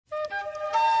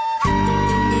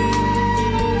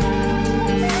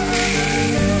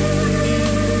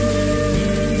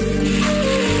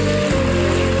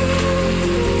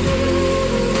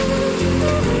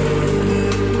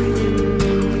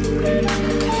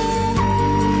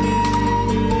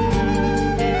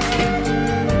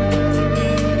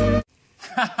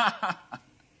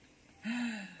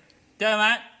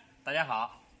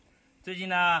最近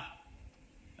呢，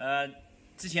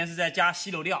之前是在加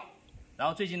稀流料，然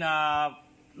后最近呢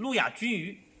路亚均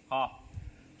匀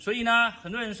所以呢，很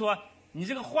多人说你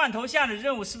这个换头像的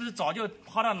任务是不是早就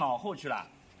抛到脑后去了？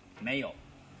没有，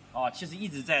其实一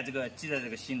直在这个记在这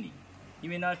个心里，因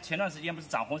为呢前段时间不是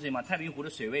涨洪水嘛，太平湖的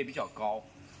水位比较高，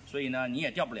所以呢你也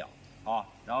钓不了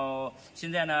然后现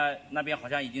在呢那边好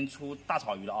像已经出大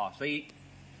草鱼了所以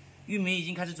玉米已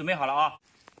经开始准备好了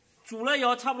煮了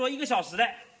有差不多1个小时了，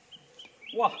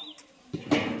哇，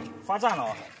发胀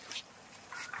了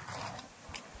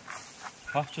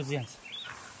好，就这样子，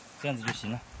这样子就行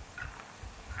了。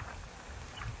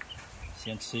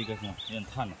先吃一个是吧？有点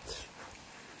烫了。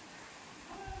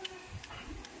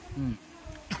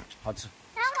好吃。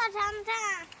让我尝尝。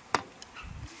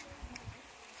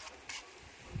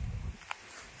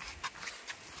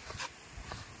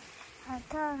好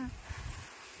烫。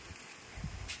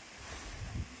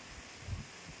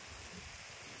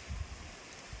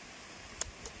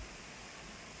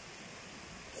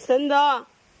真的。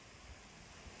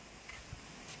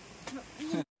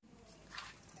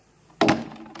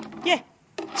耶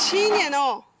，7年了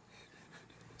哦。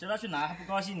叫他去拿还不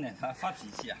高兴呢，他发脾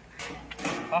气啊。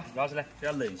好，摇起来，给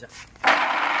他冷一下。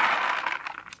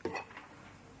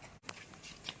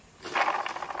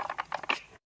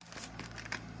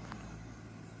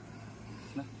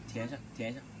来，舔一下，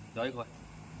舔一下，咬一口。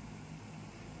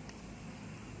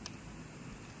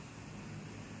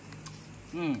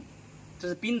这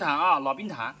是冰糖老冰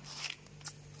糖，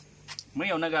没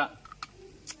有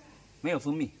没有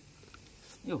蜂蜜。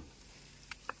哟，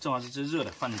正好是这热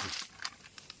的，放进去。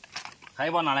还一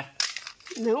包拿来。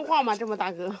能换吗？这么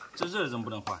大个？这热的怎么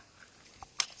不能换？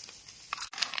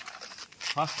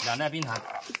好，2袋冰糖，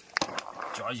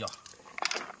搅一搅。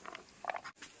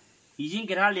已经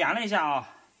给它量了一下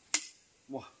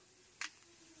哇，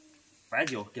白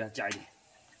酒给它加一点。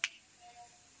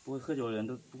不会喝酒的人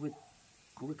都不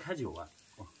会开酒啊。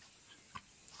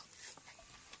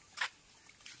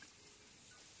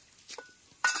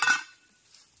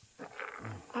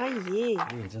哎耶！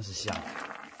哎，真是香。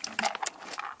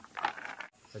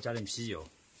再加点啤酒。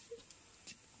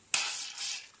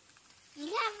你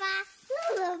看吧，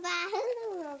露了吧，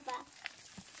露了吧。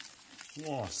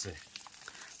哇塞！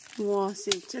哇塞，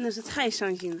真的是太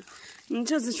伤心了。你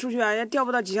这次出去要钓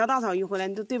不到几条大草鱼回来，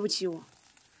你都对不起我。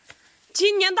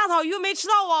今年大草鱼没吃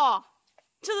到我，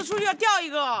这次出去要钓一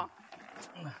个。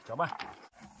搅拌。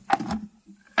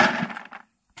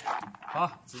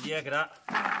好，直接给它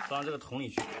装这个桶里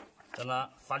去，让它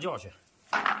发酵去。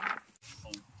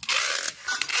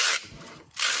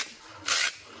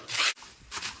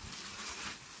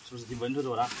是不是挺温妥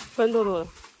妥的？温妥妥的。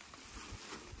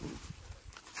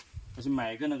要去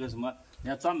买一个那个什么，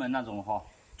人家专门那种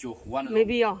酒壶啊那种。没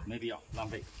必要，没必要，浪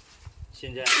费。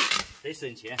现在得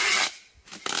省钱。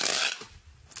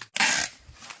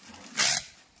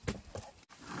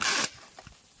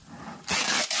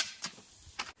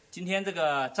今天这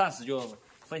个暂时就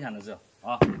分享到这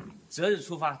择日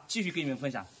出发，继续跟你们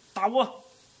分享大窝。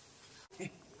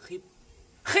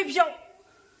黑皮蛟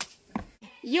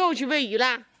又去喂鱼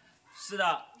啦？是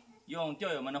的，用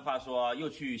钓友们的话说，又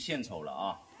去献丑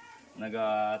了那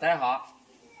个大家好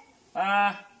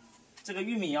这个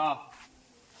玉米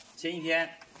前一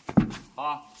天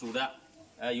煮的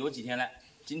有几天了。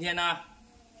今天呢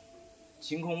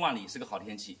晴空万里，是个好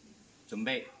天气，准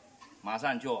备马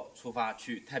上就出发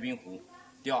去太平湖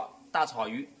钓大草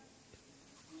鱼，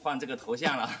换这个头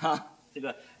像了这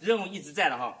个任务一直在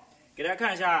的给大家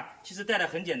看一下，其实带的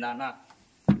很简单。那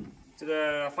这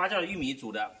个发酵的玉米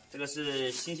煮的，这个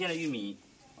是新鲜的玉米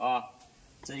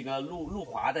这个露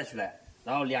滑带出来，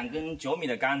然后2根9米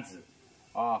的杆子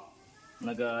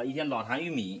那个一点老坛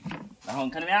玉米，然后你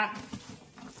看到没有？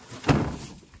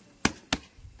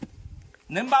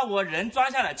能把我人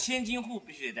装下的千斤户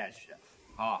必须得带去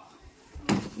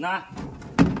那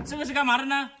这个是干嘛的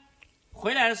呢？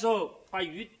回来的时候把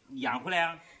鱼养回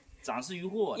来长势渔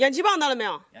获。氧气棒到了没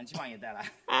有？氧气棒也带了。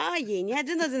哎耶，你还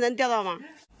真的是能钓到吗？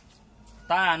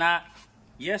当然呢，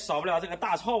也少不了这个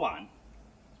大抄网，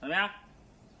怎么样？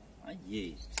哎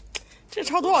耶，这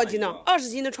抄多少斤呢？20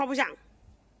斤都抄不下。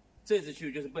这次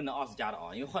去就是奔着20加的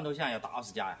因为换头像要打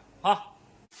20加呀。好，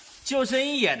救生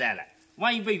衣也带了，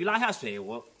万一被鱼拉下水，对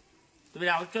不对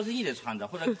我救生衣得穿着，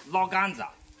或者捞杆子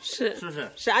是不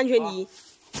是？是安全第一。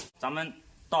咱们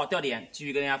到钓点继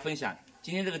续跟大家分享。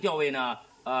今天这个钓位呢，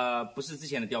不是之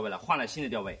前的钓位了，换了新的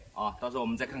钓位到时候我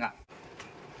们再看看。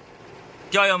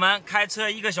钓友们开车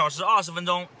1个小时20分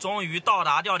钟，终于到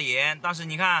达钓点。但是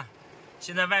你看，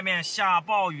现在外面下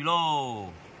暴雨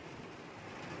喽。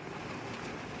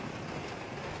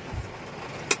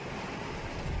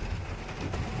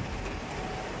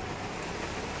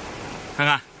看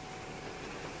看，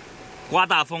刮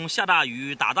大风、下大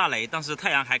雨、打大雷，但是太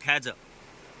阳还开着。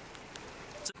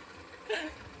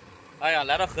哎呀，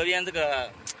来到河边这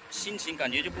个心情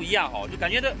感觉就不一样哈，就感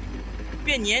觉这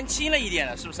变年轻了一点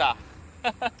了，是不是啊？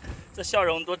这笑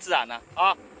容多自然呢！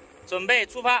啊，准备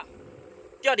出发，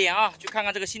钓点啊，去看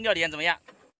看这个新钓点怎么样。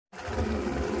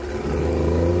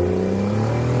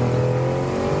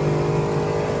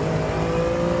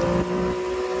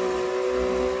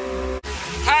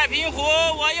太平湖，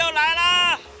我又来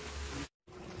了。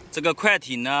这个快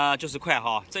艇呢，就是快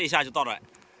哈，这一下就到了。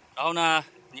然后呢，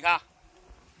你看，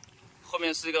后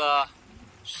面是一个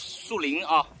树林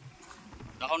啊。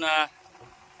然后呢，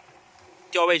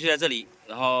钓位就在这里。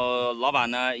然后老板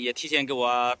呢也提前给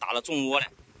我打了重窝了。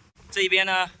这一边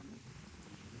呢，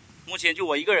目前就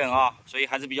我一个人啊，所以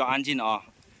还是比较安静的啊。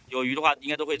有鱼的话，应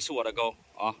该都会吃我的钩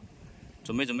啊。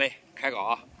准备开搞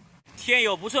啊！天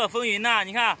有不测风云呐，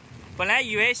你看。本来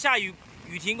以为下雨，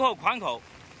雨停后款口，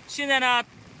现在呢，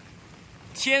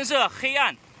天色黑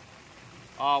暗，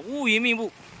啊，乌云密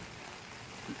布，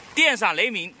电闪雷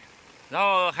鸣，然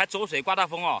后还走水刮大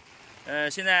风哦，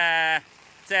现在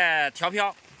在调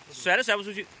漂，甩都甩不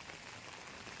出去，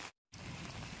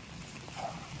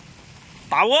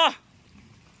打窝，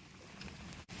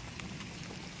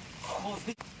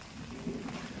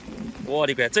我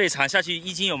的乖，这一场下去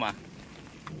1斤有吗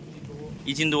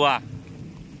？1斤多啊！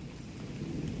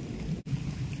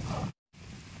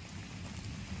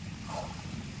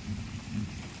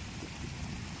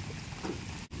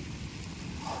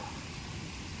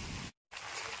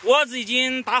窝子已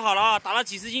经打好了啊，打了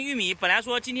几十斤玉米。本来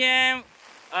说今天，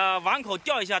碗口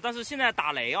钓一下，但是现在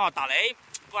打雷啊，打雷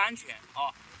不安全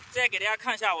啊。再给大家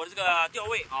看一下我的这个钓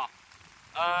位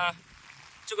啊，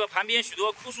这个旁边许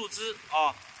多枯树枝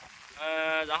啊，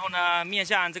然后呢面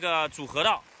向这个主河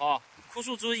道啊，枯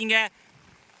树枝应该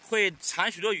会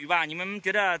藏许多鱼吧？你们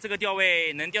觉得这个钓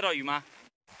位能钓到鱼吗？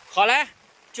好嘞，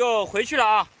就回去了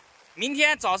啊。明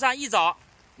天早上一早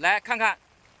来看看。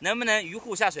能不能鱼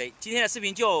户下水？今天的视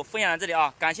频就分享到这里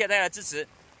啊，感谢大家的支持。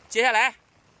接下来，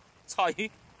草鱼，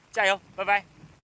加油，拜拜。